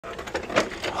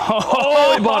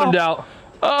Oh, it bottomed out.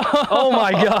 Oh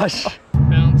my gosh.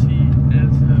 Bouncy as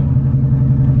hell.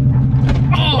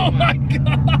 Oh my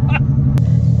god.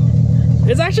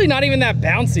 It's actually not even that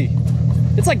bouncy.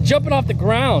 It's like jumping off the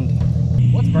ground.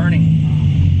 What's burning?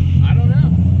 I don't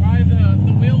know. Probably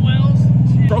the wheel wells.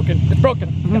 It's broken. It's broken.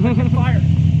 Fire.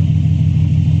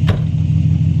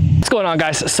 What's going on,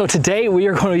 guys? So today we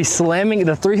are going to be slamming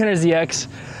the 300ZX,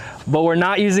 but we're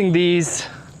not using these.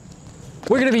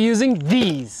 We're gonna be using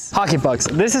these hockey pucks.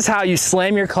 This is how you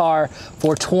slam your car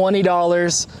for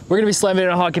 $20. We're gonna be slamming it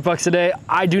on hockey pucks today.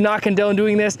 I do not condone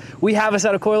doing this. We have a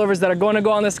set of coilovers that are going to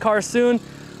go on this car soon,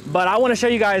 but I wanna show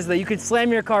you guys that you can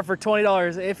slam your car for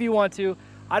 $20 if you want to.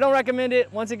 I don't recommend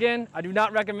it. Once again, I do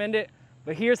not recommend it,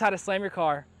 but here's how to slam your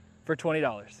car for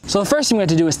 $20. So the first thing we have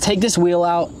to do is take this wheel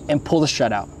out and pull the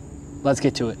strut out. Let's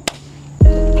get to it.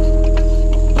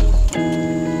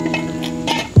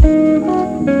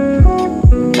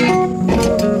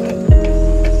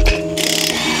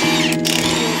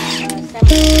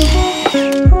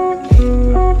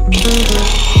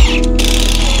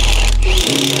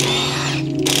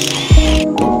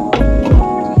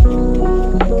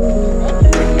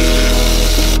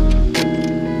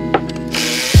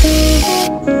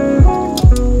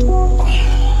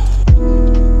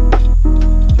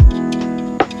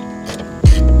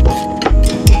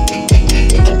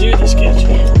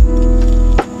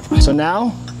 So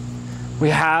now we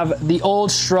have the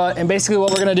old strut, and basically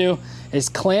what we're gonna do is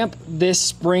clamp this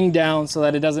spring down so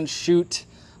that it doesn't shoot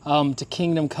to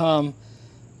Kingdom Come,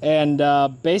 and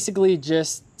basically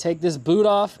just take this boot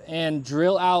off and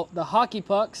drill out the hockey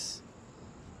pucks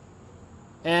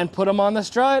and put them on the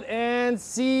strut and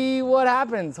see what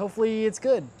happens. Hopefully it's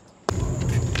good.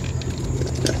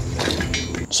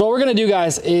 So what we're gonna do,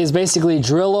 guys, is basically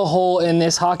drill a hole in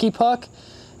this hockey puck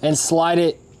and slide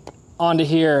it onto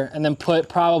here, and then put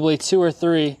probably 2 or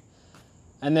 3,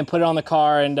 and then put it on the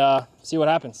car and see what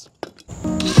happens.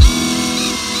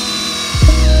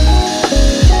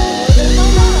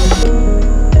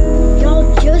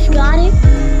 Y'all just got it.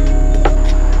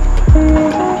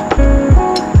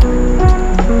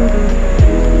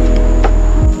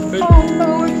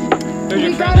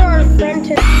 We got our friend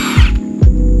to.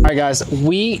 All right, guys,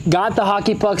 we got the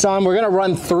hockey pucks on. We're gonna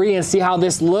run 3 and see how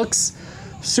this looks.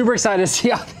 Super excited to see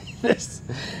how this,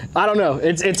 I don't know,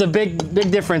 it's a big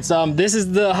difference. This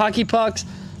is the hockey pucks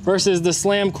versus the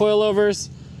slam coilovers.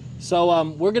 So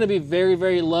we're gonna be very,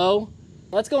 very low.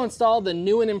 Let's go install the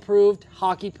new and improved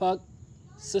hockey puck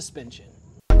suspension.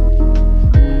 All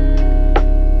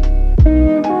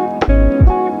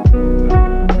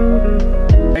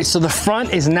right, so the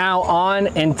front is now on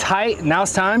and tight. Now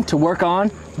it's time to work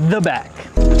on the back.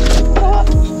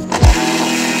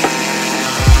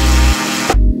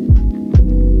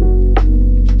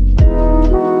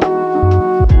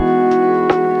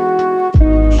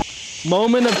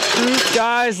 Moment of truth,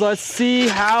 guys. Let's see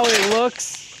how it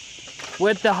looks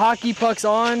with the hockey pucks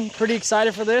on. Pretty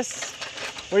excited for this.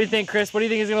 What do you think, Chris? What do you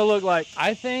think it's gonna look like?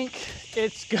 I think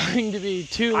it's going to be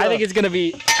too low. I think it's gonna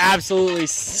be absolutely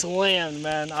slammed,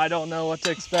 man. I don't know what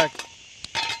to expect.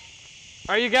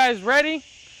 Are you guys ready?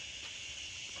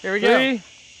 Here we go. 3,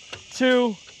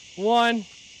 2, 1.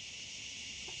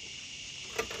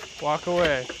 Walk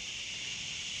away.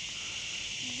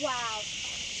 Wow.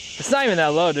 It's not even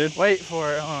that low, dude. Wait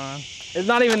for it, hold on. It's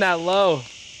not even that low.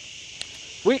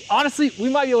 Honestly, we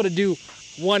might be able to do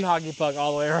 1 hockey puck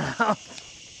all the way around.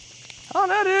 Oh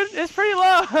no, dude, it's pretty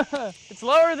low. It's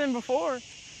lower than before.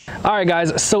 All right,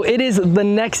 guys, so it is the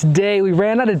next day. We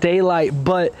ran out of daylight,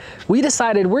 but we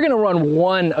decided we're gonna run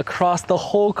 1 across the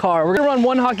whole car. We're gonna run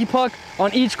 1 hockey puck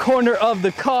on each corner of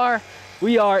the car.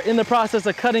 We are in the process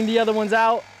of cutting the other ones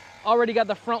out. Already got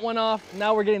the front one off.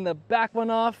 Now we're getting the back one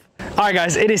off. All right,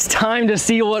 guys, it is time to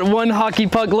see what 1 hockey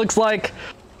puck looks like.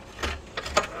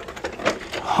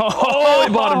 Oh,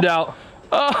 it bottomed out.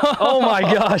 Oh my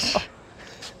gosh.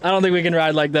 I don't think we can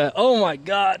ride like that. Oh my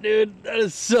God, dude, that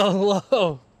is so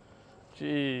low.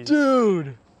 Jeez.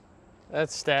 Dude.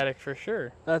 That's static for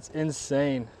sure. That's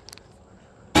insane.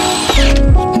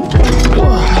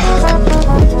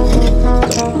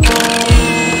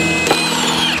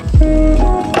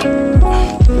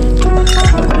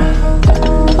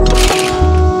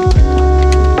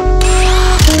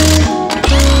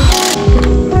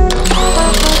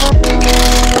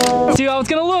 See how it's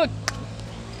gonna look.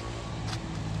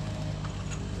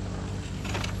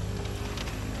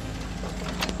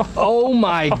 Oh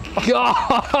my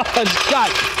gosh, God,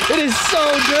 it is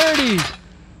so dirty.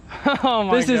 Oh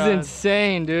my God. This is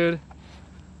insane, dude.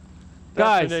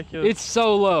 That's Guys, ridiculous. it's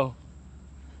so low.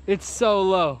 It's so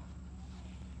low.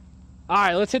 All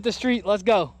right, let's hit the street. Let's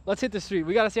go. Let's hit the street.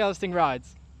 We got to see how this thing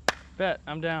rides. Bet,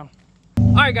 I'm down.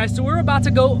 All right, guys, so we're about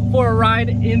to go for a ride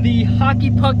in the Hockey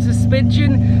Puck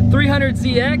Suspension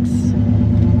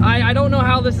 300ZX. I don't know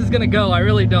how this is gonna go. I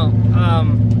really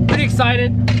don't. Pretty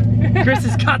excited. Chris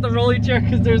has got the rolly chair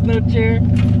because there's no chair.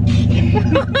 This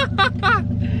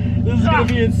is gonna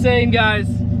be insane, guys.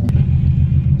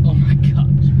 Oh my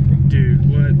gosh, bro. Dude,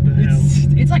 what the hell?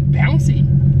 It's like bouncy.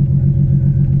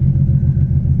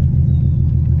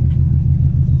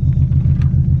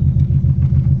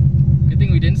 Good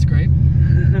thing we didn't scrape.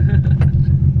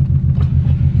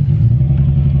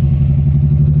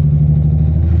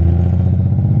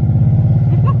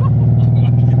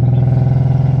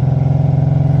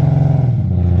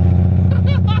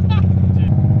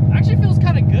 Actually feels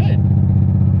kind of good.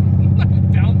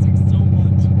 Bouncing so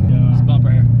much. Yeah. Just bump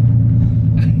right here.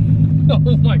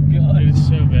 Oh my god. It's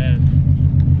so bad.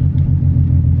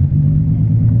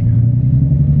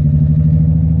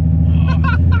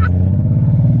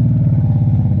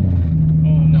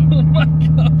 Oh my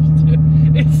gosh, dude.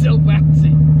 It's so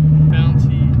bouncy.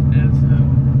 Bouncy as hell.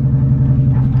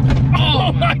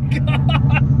 Oh my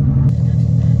god.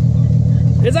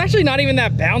 It's actually not even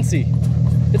that bouncy.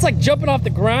 It's like jumping off the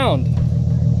ground.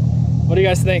 What do you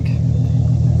guys think?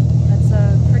 That's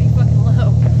pretty fucking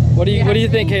low. What do you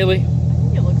think, Haley? I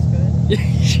think it looks good.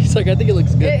 She's like, I think it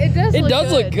looks good. It does It look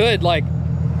does good. look good. Like,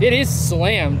 it is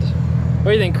slammed.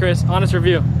 What do you think, Chris? Honest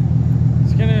review.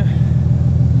 It's gonna,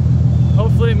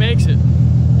 hopefully it makes it.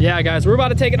 Yeah, guys, we're about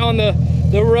to take it on the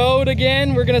road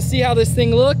again. We're gonna see how this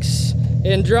thing looks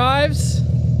and drives.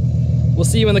 We'll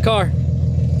see you in the car.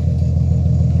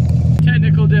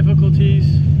 Technical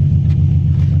difficulties.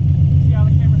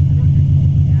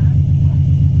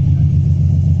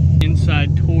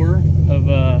 Inside tour of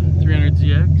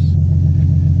 300ZX.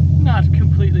 Not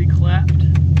completely clapped.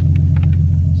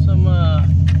 Some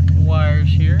wires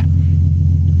here. A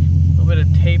little bit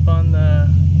of tape on the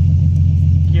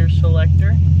gear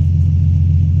selector.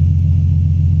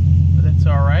 But that's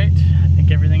alright. I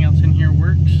think everything else in here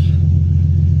works.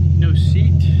 No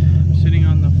seat. I'm sitting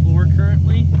on the floor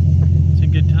currently. It's a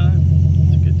good time.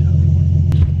 It's a good time.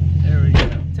 There we go.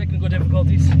 Technical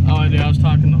difficulties. Oh, I did. I was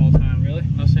talking the whole time. Really?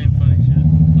 I was saying funny shit.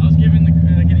 I was giving the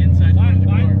like an inside view of the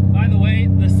car. By the way,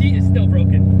 the seat is still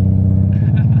broken.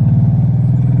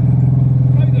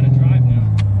 Probably gonna drive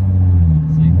now.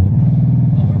 Let's see.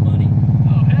 Oh, we're money.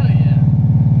 Oh, hell yeah.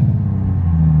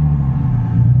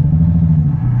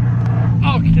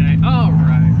 Okay,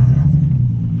 alright.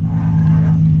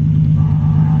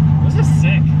 This is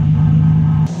sick.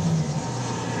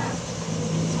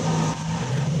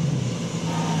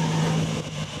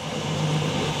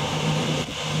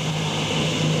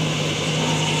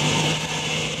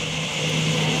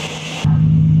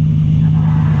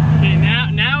 Okay,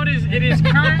 now it is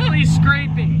currently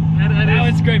scraping. Now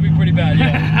it's scraping pretty bad, yeah.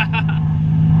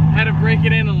 Had to break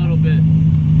it in a little bit.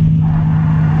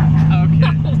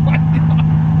 Okay. Oh my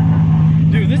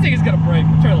god. Dude, this thing is gonna break.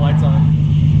 Turn the lights on.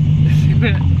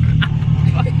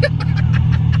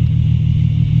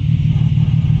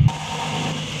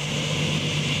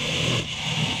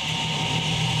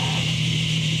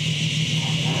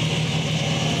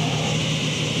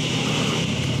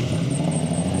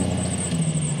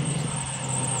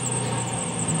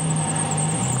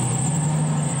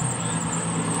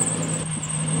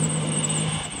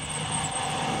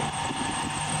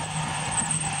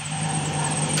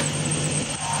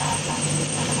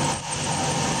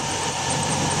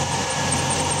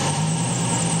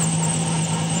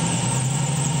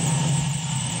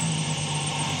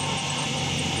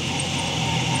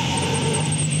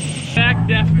 Back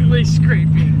definitely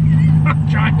scraping. I'm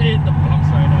trying to hit the bumps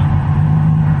right now.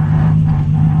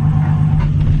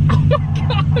 Oh my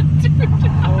god, dude.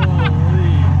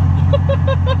 Holy.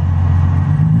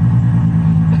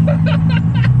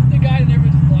 The guy never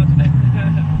just watching it.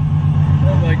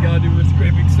 Oh my god, dude, we're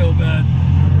scraping so bad.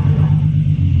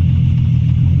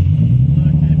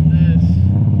 Look at this.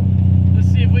 Let's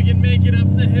see if we can make it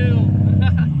up the hill.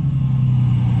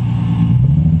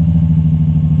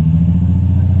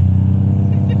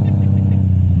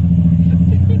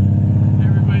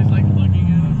 Everybody's like looking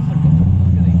at us.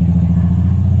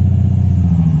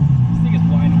 This thing is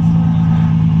winding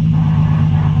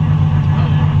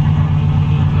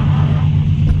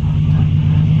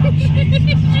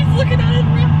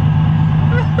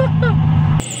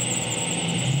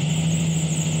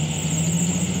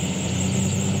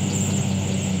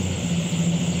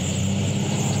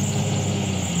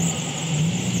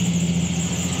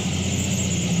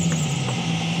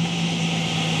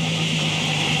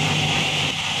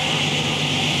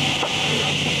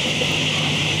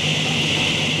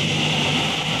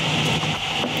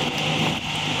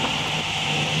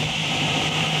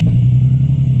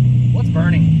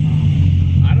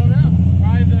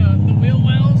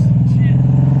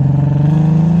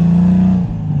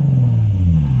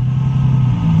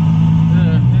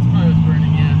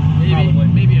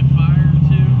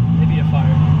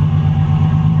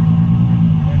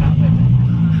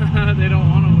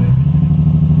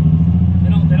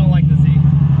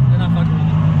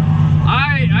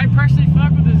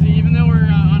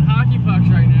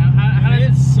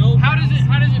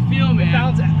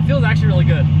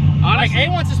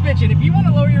suspension. If you want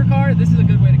to lower your car, this is a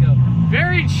good way to go.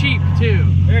 Very cheap too.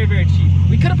 Very, very cheap.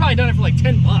 We could have probably done it for like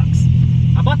 10 bucks.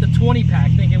 I bought the 20 pack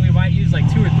thinking we might use like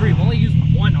 2 or 3. We only used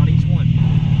 1 on each one.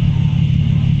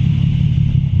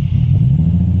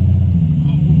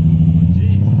 Oh,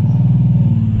 jeez.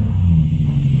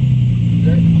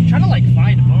 I'm trying to like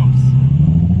find bumps.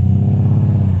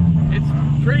 It's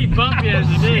pretty bumpy as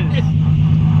it is.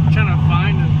 I'm trying to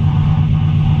find them.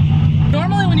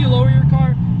 Normally when you lower your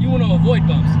car, you want to avoid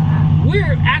bumps.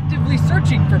 We're actively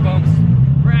searching for bumps.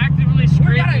 We're actively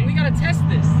scraping. We gotta test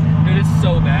this. Dude, it's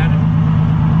so bad.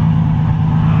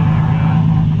 Oh my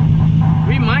god.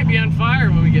 We might be on fire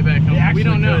when we get back home. We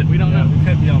don't know. We don't know. We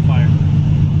could be on fire.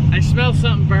 I smell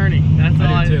something burning. That's all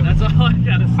I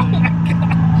gotta say. Oh my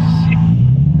god.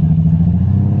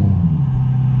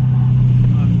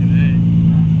 Fucking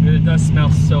A. Dude, it does smell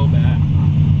so bad.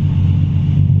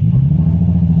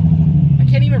 I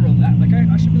can't even roll that. Like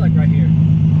I should be like right here.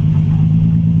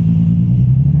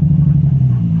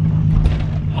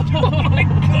 Oh my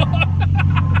god!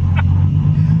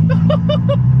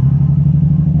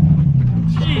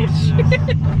 Jesus.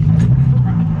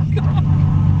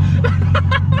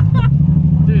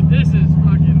 Dude, this is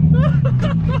fucking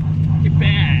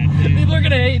bad, dude. People are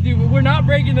gonna hate, dude. We're not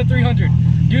breaking the 300.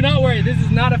 Do not worry, this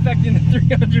is not affecting the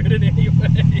 300 in any way.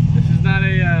 This is not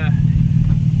a Alright,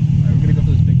 we're gonna go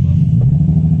for this big bump.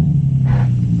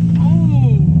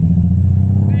 oh,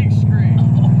 big scream.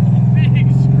 Big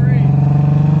scream.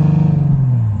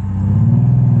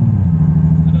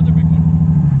 Another big one.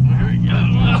 There we go.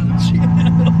 Oh, shit.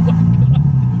 Oh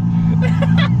my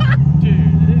god.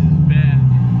 Dude, this is bad.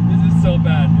 This is so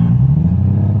bad, dude.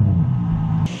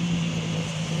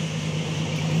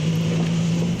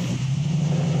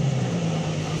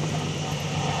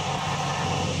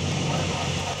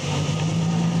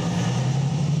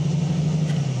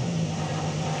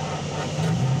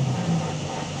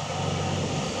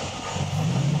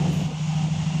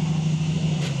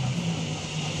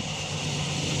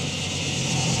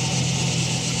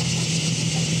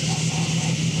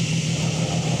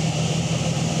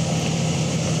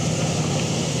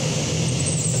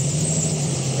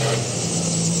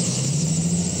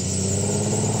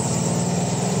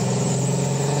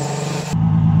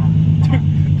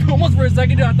 Almost for a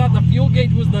second, dude, I thought the fuel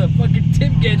gauge was the fucking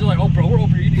tip gauge. Like, oh, bro, we're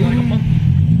overheating like a pump.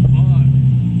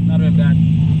 Not been bad.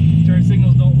 Turn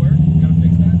signals don't work. Gotta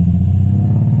fix that.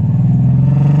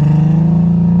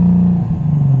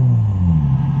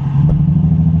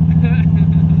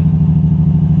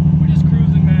 We're just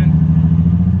cruising, man.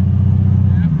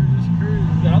 Yeah, we're just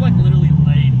cruising. Dude, I'm like literally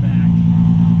laid back.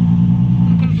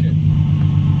 Shit.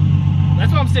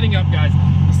 That's why I'm sitting up, guys.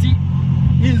 The seat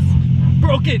is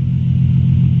broken.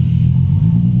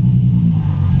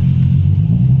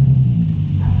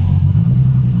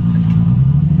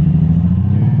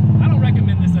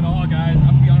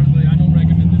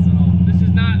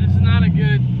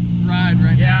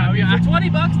 For 20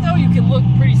 bucks though, you can look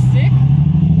pretty sick.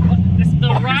 The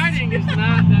riding is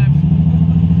not that.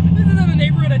 This is in the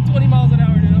neighborhood at 20 miles an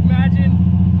hour, dude.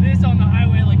 Imagine this on the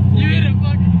highway, like You hit a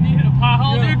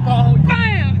pothole, Yeah, dude. pothole.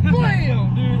 Bam!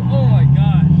 Blam, dude. Oh my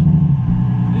gosh,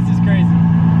 this is crazy.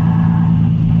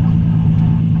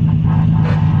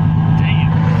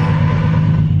 Damn.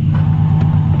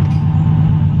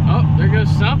 Oh, there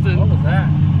goes something. What was that?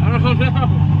 I don't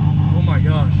know. Oh my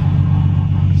gosh.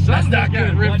 That's Something not got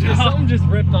good. ripped off. Something just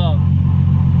ripped off.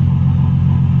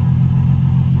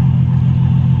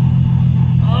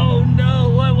 Oh no,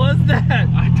 what was that?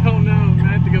 I don't know. I'm gonna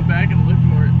have to go back and look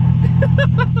for it.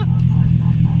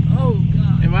 Oh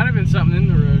god. It might have been something in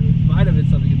the road. Might have been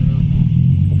something in the road.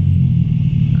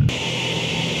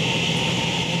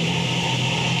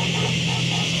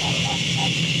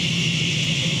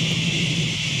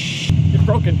 It's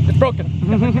broken. It's broken.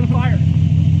 It's fire.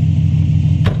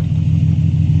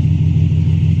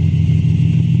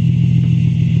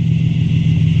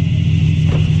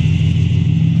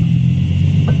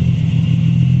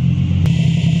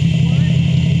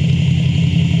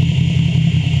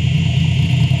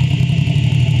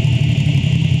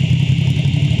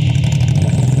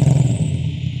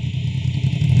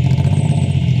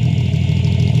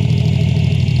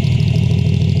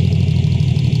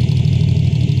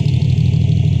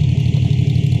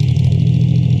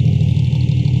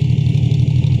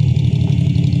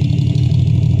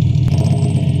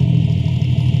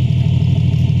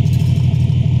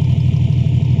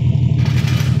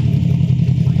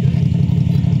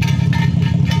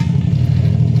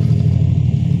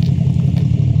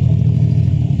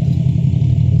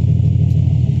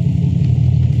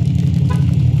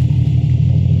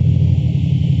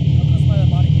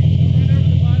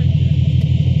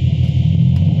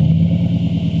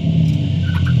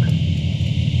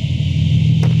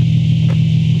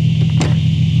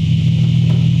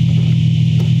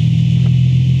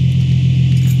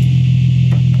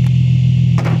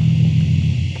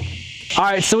 All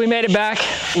right, so we made it back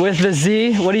with the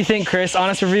Z. What do you think, Chris?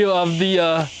 Honest review of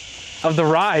the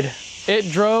ride.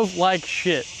 It drove like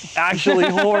shit. Actually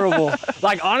horrible.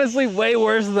 Like honestly, way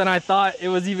worse than I thought it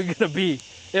was even gonna be.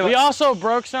 We also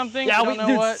broke something. Yeah,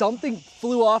 dude, something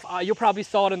flew off. You'll probably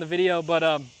saw it in the video,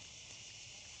 but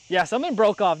yeah, something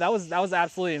broke off. That was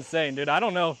absolutely insane, dude. I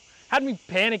don't know. Had me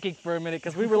panicking for a minute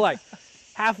because we were like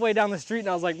halfway down the street and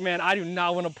I was like, man, I do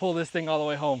not want to pull this thing all the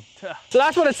way home. So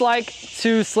that's what it's like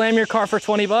to slam your car for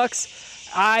 20 bucks.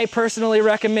 I personally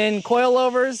recommend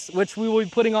coilovers, which we will be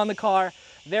putting on the car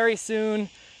very soon.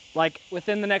 Like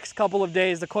within the next couple of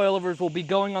days, the coilovers will be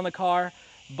going on the car.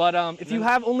 But if you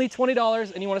have only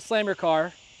 $20 and you want to slam your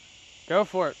car, go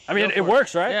for it. I mean, it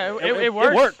works, right? Yeah, it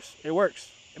works. It works. It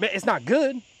works. I mean, it's not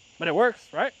good, but it works,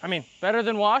 right? I mean, better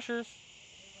than washers.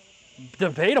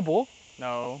 Debatable.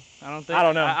 No, I don't think. I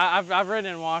don't know. I've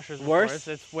ridden in washers before. Worse?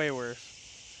 It's way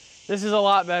worse. This is a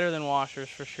lot better than washers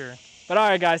for sure. But all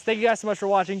right, guys, thank you guys so much for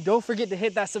watching. Don't forget to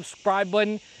hit that subscribe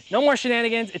button. No more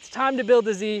shenanigans. It's time to build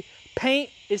the Z.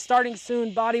 Paint is starting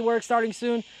soon. Body work starting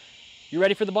soon. You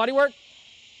ready for the body work?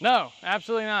 No,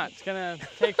 absolutely not. It's gonna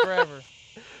take forever.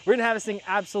 We're gonna have this thing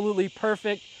absolutely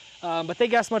perfect. But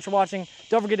thank you guys so much for watching.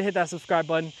 Don't forget to hit that subscribe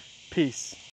button.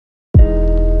 Peace.